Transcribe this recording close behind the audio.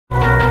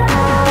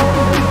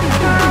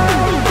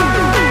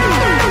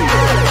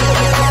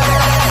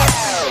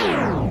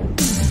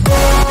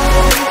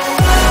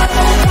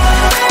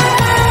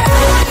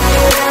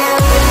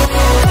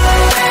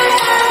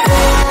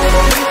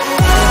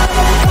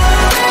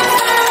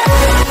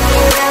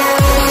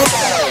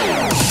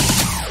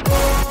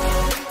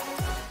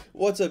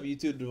What's up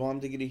YouTube, Devon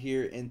Diggity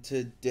here, and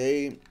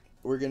today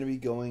we're going to be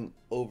going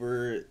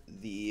over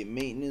the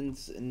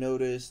maintenance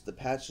notice, the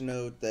patch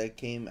note that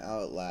came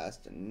out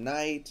last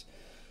night.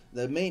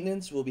 The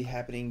maintenance will be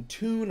happening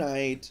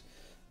tonight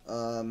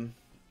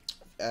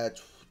at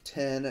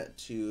 10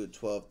 to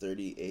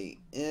 12:30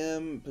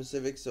 a.m.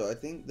 Pacific, so I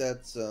think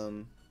that's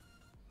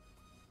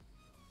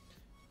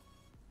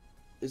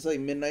it's like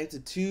midnight to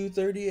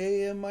 2:30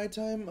 a.m. my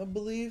time, I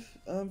believe,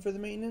 for the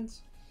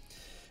maintenance.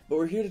 But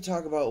we're here to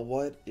talk about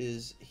what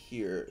is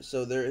here.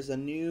 So there is a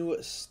new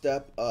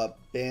Step Up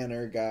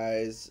banner,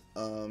 guys.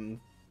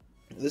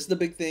 This is the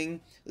big thing.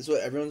 This is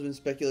what everyone's been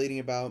speculating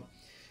about.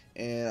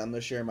 And I'm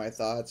going to share my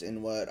thoughts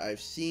and what I've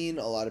seen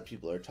a lot of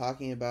people are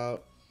talking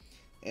about.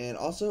 And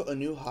also a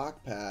new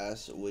Hawk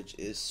Pass, which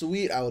is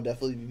sweet. I will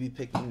definitely be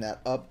picking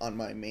that up on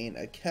my main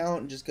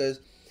account just because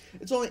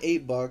it's only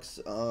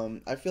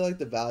 $8. I feel like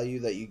the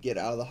value that you get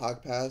out of the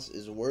Hawk Pass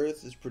is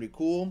pretty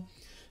cool.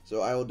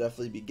 So I will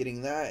definitely be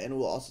getting that, and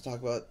we'll also talk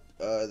about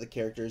the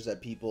characters that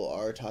people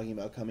are talking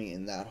about coming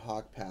in that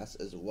Hawk Pass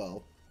as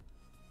well.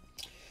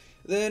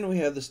 Then we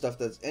have the stuff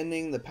that's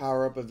ending, the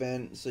power-up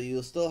event, so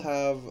you'll still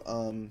have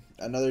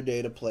another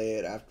day to play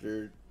it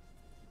after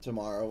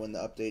tomorrow when the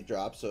update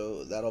drops,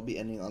 so that'll be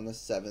ending on the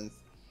 7th.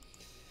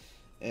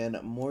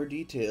 And more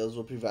details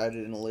will be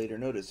provided in a later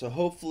notice. So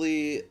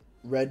hopefully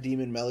Red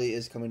Demon Melee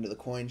is coming to the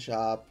coin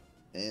shop,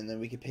 and then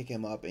we can pick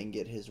him up and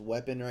get his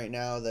weapon right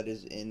now that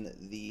is in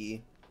the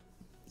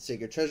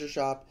Sacred Treasure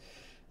Shop.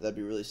 That'd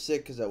be really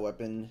sick because that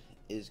weapon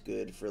is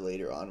good for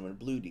later on when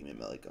Blue Demon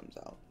Melee comes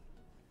out.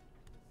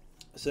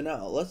 So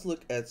now let's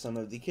look at some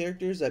of the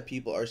characters that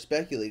people are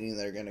speculating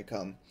that are going to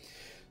come.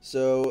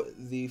 So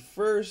the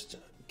first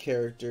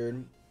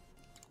character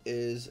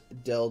is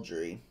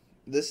Deldry.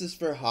 This is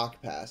for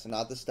Hawk Pass,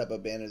 not the Step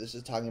Up banner. This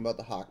is talking about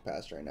the Hawk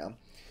Pass right now.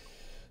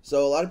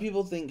 So a lot of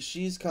people think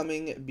she's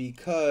coming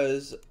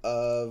because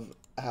of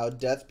how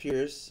Death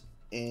Pierce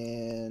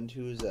and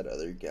who is that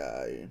other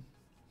guy?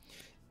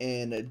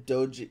 And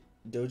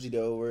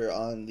Dojido were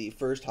on the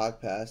first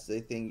Hawk Pass. They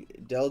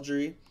think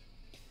Deldry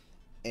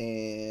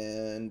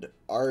and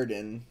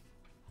Arden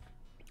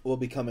will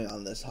be coming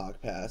on this Hawk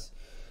Pass.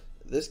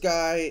 This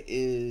guy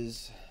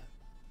is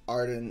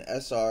Arden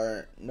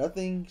SR.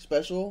 Nothing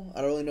special.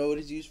 I don't really know what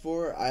he's used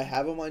for. I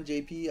have him on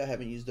JP. I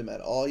haven't used him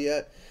at all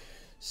yet.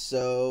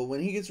 So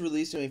when he gets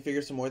released and we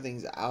figure some more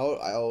things out,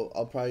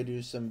 I'll probably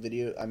do some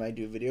video. I might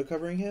do a video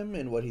covering him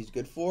and what he's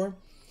good for.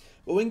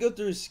 But we can go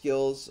through his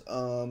skills.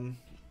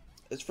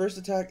 His first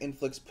attack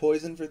inflicts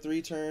poison for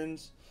 3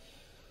 turns.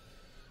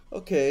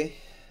 Okay,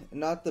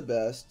 not the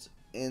best.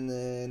 And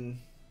then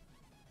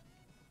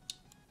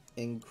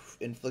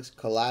inflicts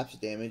collapse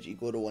damage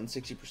equal to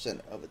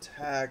 160% of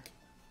attack.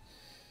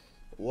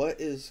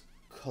 What is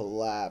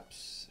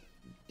collapse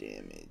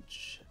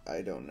damage?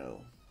 I don't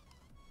know.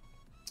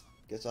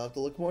 Guess I'll have to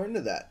look more into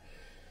that.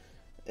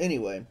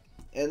 Anyway,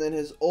 and then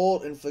his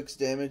ult inflicts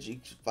damage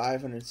each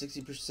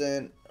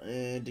 560%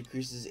 and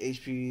decreases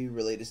HP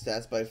related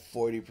stats by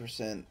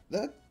 40%.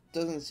 That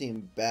doesn't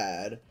seem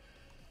bad.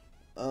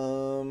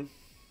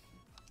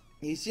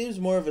 He seems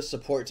more of a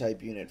support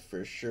type unit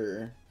for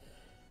sure.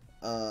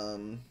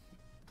 Well,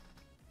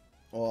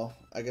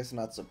 I guess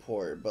not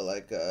support, but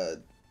like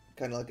kind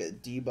of like a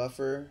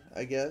debuffer,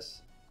 I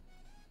guess.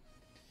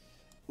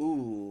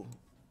 Ooh,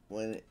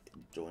 when it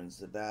joins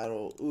the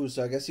battle. Ooh,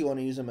 so I guess you want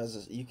to use him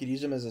as you could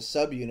use him as a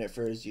sub unit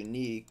for his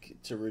unique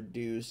to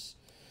reduce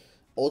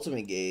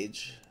ultimate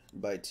gauge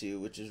by 2,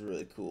 which is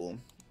really cool.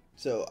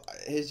 So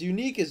his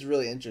unique is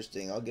really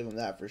interesting. I'll give him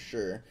that for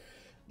sure.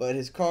 But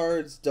his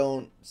cards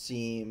don't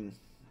seem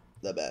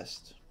the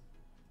best.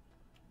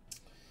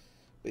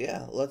 But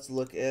yeah, let's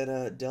look at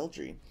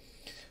Deldry.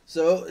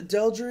 So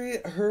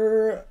Deldry,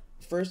 her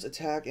first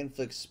attack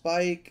inflicts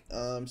spike,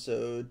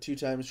 so 2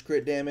 times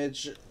crit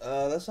damage.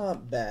 That's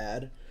not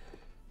bad.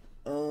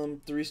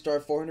 3-star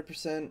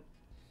 400%.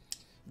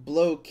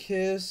 Blow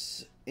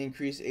Kiss,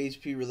 increase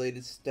HP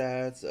related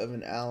stats of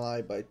an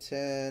ally by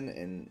 10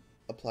 and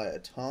apply a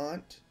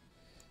taunt.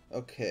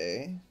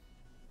 Okay.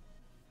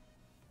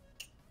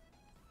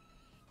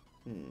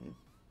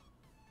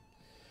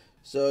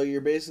 So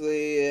you're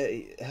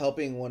basically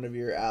helping one of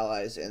your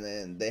allies and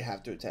then they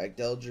have to attack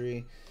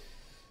Deldry.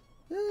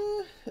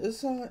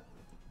 It's not...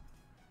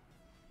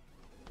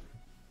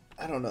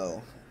 I don't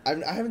know. I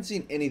haven't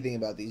seen anything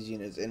about these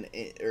units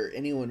or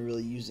anyone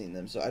really using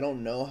them, so I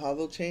don't know how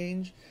they'll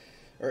change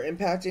or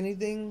impact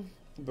anything.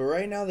 But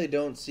right now they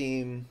don't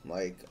seem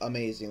like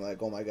amazing.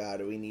 Like, oh my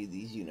god, we need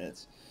these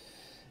units.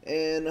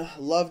 And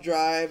Love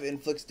Drive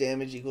inflicts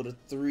damage equal to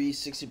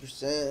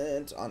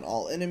 360% on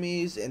all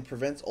enemies and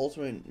prevents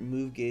ultimate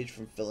move gauge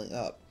from filling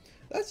up.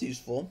 That's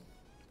useful.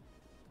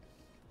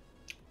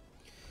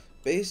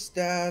 Base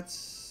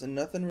stats,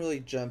 nothing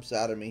really jumps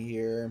out at me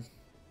here.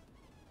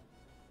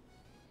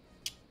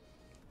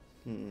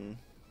 And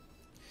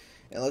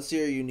let's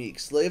see our unique.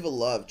 Slave of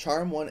Love.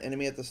 Charm one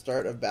enemy at the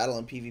start of battle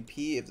in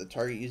PvP. If the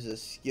target uses a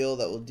skill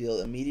that will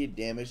deal immediate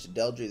damage to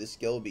Deldry, the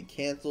skill will be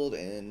cancelled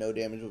and no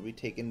damage will be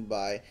taken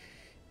by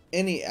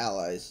any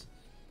allies.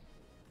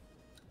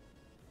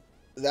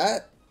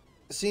 that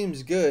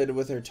seems good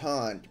with her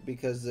taunt,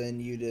 because then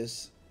you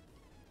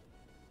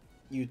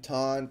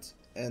taunt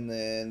and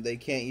then they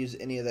can't use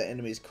any of the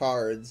enemy's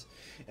cards.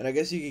 And I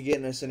guess you could get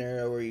in a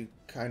scenario where you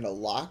kind of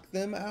lock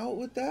them out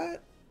with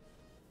that,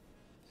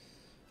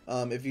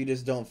 if you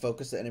just don't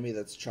focus the enemy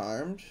that's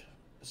charmed.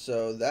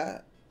 So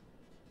that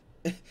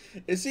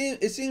it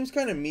seems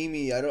kind of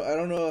memey. I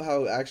don't know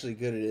how actually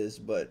good it is,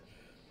 but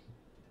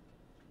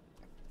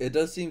it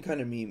does seem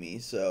kind of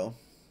memey. So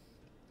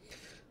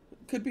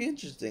could be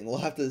interesting. We'll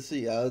have to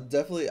see.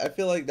 I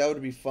feel like that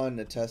would be fun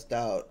to test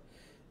out.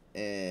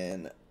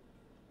 And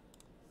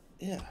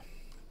yeah.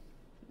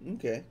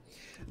 Okay.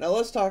 Now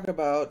let's talk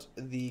about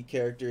the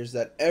characters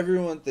that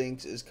everyone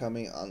thinks is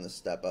coming on the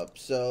step up.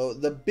 So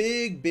the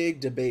big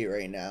debate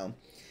right now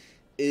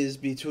is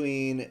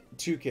between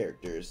two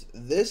characters.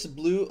 This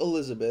Blue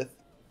Elizabeth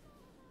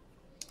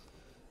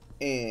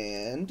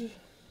and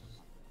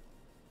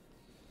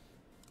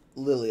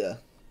Lilia.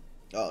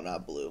 Oh,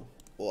 not blue.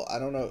 Well, I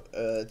don't know.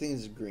 I think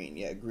it's green.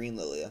 Yeah, green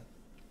Lilia.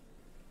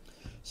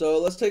 So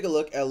let's take a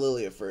look at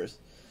Lilia first.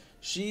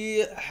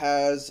 She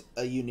has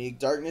a unique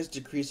darkness,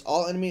 decrease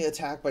all enemy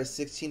attack by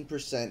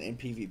 16% in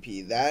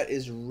PvP. That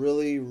is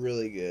really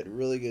good.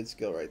 Really good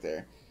skill right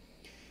there.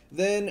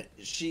 Then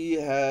she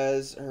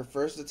has her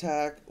first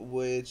attack,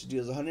 which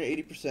deals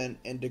 180%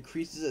 and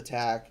decreases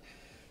attack.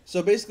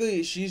 So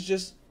basically, she's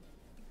just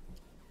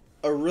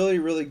a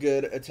really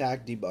good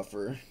attack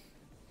debuffer.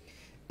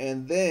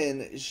 And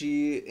then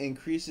she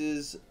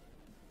increases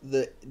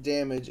the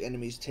damage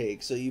enemies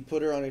take. So you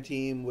put her on a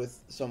team with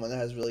someone that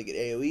has really good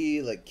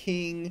AoE, like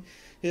King,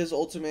 his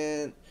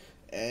ultimate,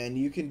 and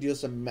you can deal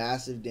some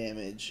massive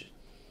damage.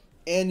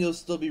 And you'll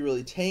still be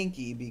really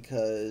tanky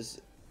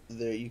because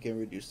there you can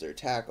reduce their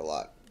attack a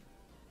lot.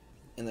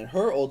 And then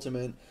her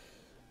ultimate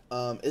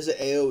is an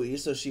AoE,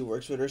 so she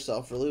works with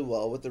herself really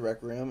well with the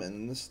Requiem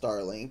and the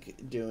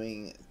Starlink,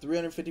 doing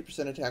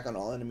 350% attack on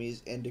all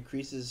enemies and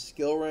decreases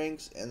skill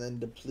ranks and then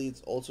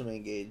depletes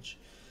ultimate gauge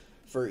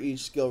for each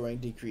skill rank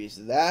decrease.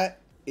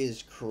 That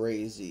is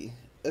crazy.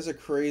 That's a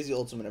crazy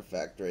ultimate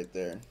effect right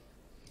there.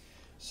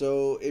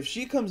 So if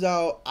she comes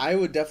out, I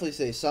would definitely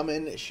say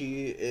summon.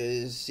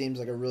 Seems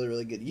like a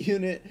really good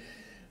unit.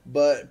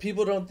 But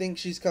people don't think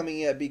she's coming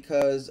yet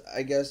because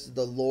I guess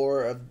the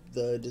lore of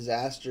the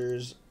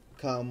disasters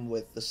come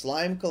with the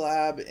slime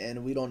collab,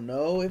 and we don't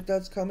know if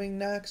that's coming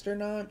next or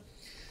not.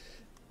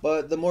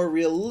 But the more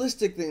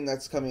realistic thing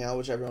that's coming out,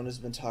 which everyone has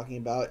been talking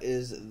about,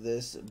 is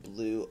this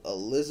Blue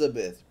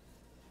Elizabeth.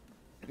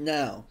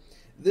 Now,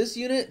 this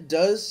unit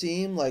does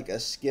seem like a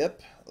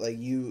skip. Like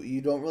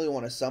you don't really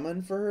want to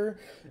summon for her,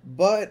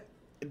 but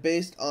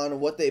based on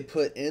what they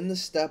put in the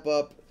step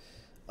up,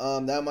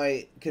 that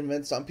might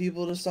convince some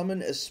people to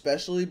summon,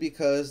 especially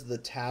because the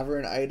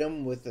tavern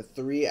item with the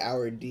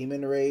 3-hour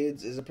demon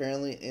raids is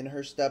apparently in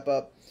her step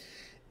up.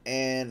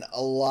 And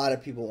a lot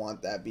of people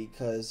want that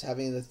because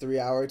having the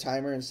 3-hour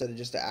timer instead of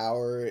just an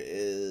hour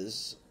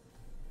is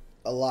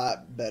a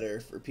lot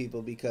better for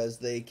people because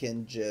they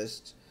can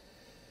just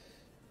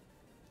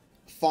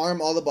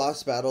farm all the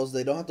boss battles.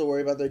 They don't have to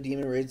worry about their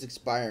demon raids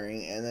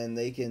expiring, and then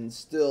they can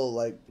still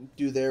like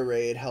do their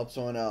raid, help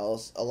someone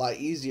else a lot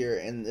easier,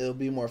 and it'll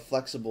be more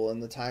flexible in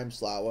the time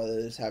slot, whether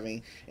it's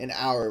having an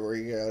hour where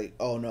you're like,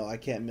 oh no, I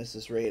can't miss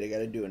this raid, I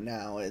gotta do it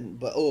now,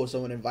 but oh,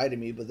 someone invited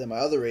me, but then my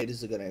other raid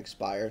is gonna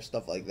expire,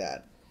 stuff like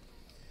that.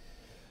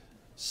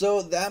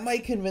 So that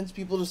might convince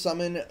people to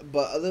summon,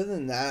 but other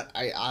than that,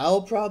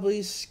 I'll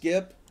probably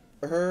skip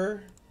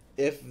her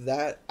if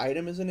that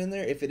item isn't in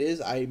there. If it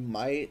is, I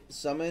might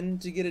summon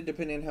to get it,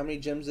 depending on how many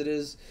gems it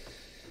is.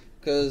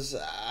 Because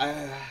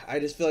I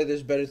just feel like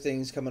there's better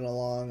things coming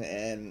along,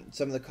 and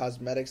some of the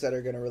cosmetics that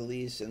are going to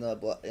release in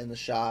the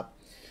shop,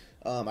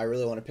 I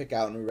really want to pick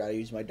out, and would rather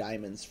use my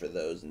diamonds for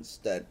those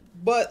instead.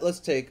 But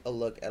let's take a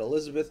look at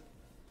Elizabeth.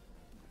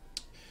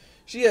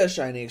 She has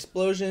Shiny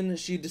Explosion.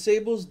 She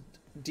disables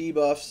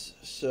debuffs,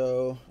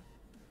 so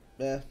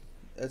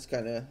that's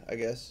kind of, I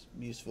guess,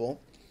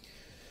 useful.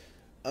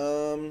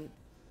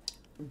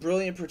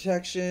 Brilliant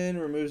Protection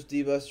removes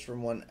debuffs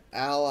from one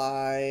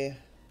ally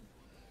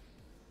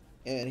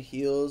and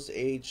heals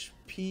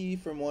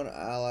HP from one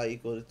ally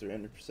equal to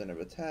 300% of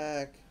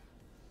attack.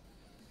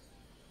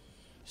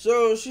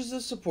 So she's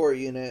a support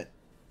unit.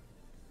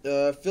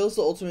 Fills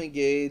the ultimate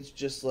gauge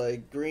just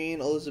like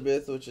green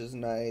Elizabeth, which is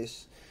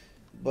nice.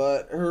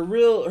 But her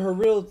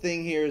real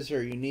thing here is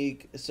her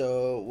unique.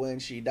 So when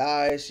she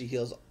dies, she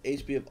heals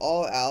HP of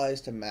all allies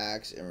to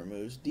max and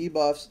removes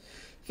debuffs.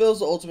 Fills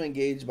the ultimate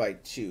gauge by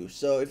 2.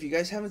 So if you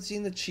guys haven't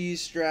seen the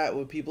cheese strat,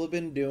 what people have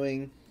been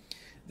doing,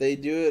 they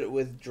do it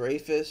with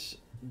Dreyfus,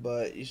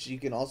 but you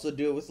can also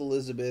do it with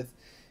Elizabeth.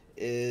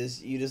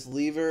 Is you just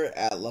leave her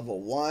at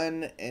level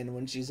 1, and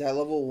when she's at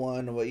level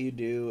 1, what you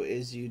do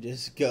is you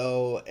just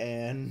go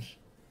and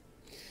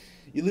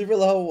you leave her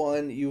level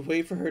 1, you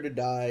wait for her to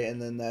die,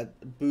 and then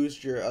that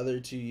boosts your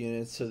other 2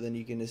 units, so then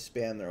you can just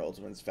spam their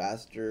ultimates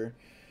faster.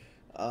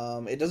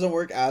 It doesn't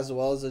work as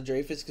well as the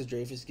Dreyfus, because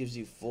Dreyfus gives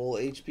you full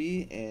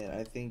HP, and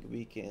I think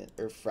we can,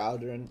 or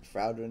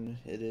Fraudrin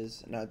it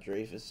is, not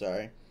Dreyfus,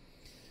 sorry.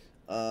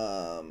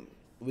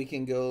 We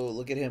can go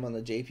look at him on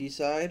the JP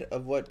side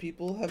of what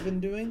people have been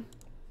doing.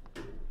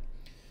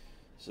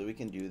 So we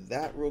can do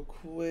that real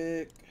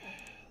quick.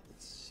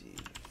 Let's see.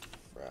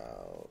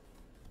 Frau.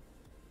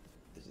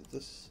 Is it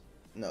this?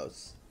 No,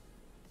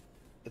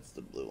 it's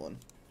the blue one.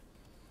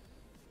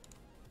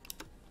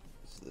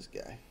 It's this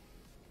guy.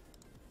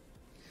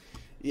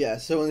 Yeah,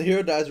 so when the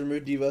hero dies,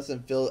 remove debuffs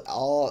and fill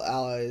all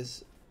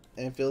allies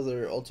and fill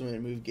their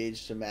ultimate move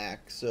gauge to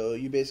max. So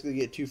you basically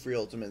get 2 free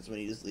ultimates when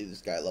you just leave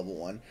this guy at level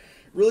 1.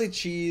 Really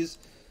cheese.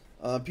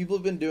 People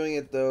have been doing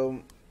it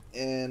though,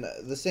 and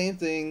the same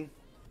thing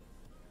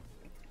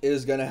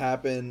is going to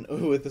happen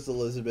with this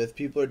Elizabeth.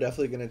 People are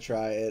definitely going to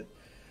try it,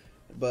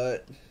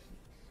 but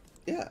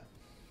yeah.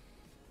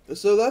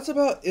 So that's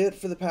about it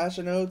for the patch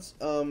notes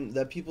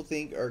that people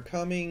think are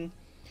coming.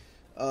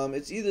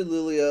 It's either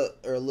Lilia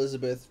or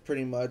Elizabeth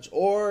pretty much,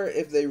 or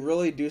if they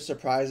really do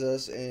surprise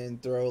us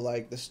and throw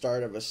like the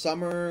start of a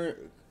summer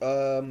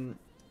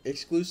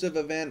exclusive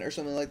event or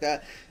something like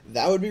that,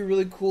 that would be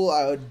really cool.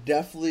 I would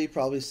definitely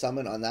probably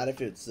summon on that if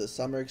it's the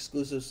summer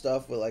exclusive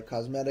stuff with like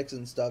cosmetics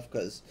and stuff,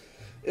 because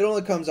it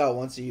only comes out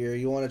once a year.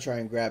 You want to try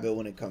and grab it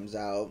when it comes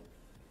out.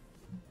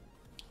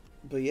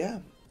 But yeah,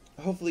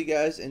 hopefully you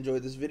guys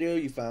enjoyed this video.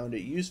 You found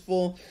it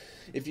useful.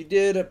 If you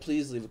did,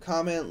 please leave a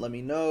comment. Let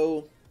me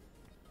know.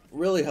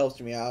 Really helps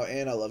me out,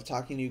 and I love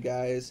talking to you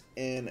guys.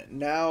 And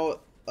now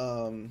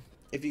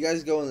if you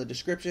guys go in the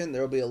description,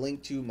 there will be a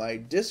link to my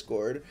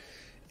Discord,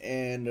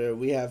 and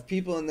we have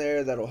people in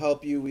there that'll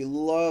help you. We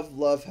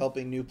love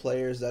helping new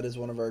players. That is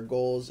one of our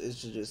goals, is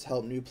to just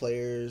help new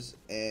players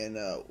and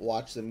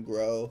watch them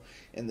grow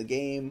in the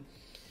game.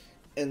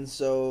 And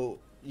so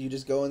you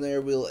just go in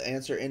there, we'll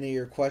answer any of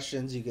your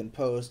questions you can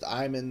post.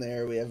 I'm in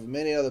there. We have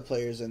many other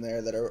players in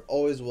there that are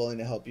always willing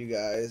to help you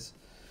guys.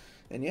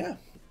 And yeah,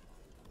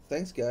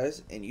 thanks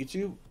guys, and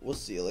YouTube, we'll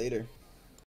see you later.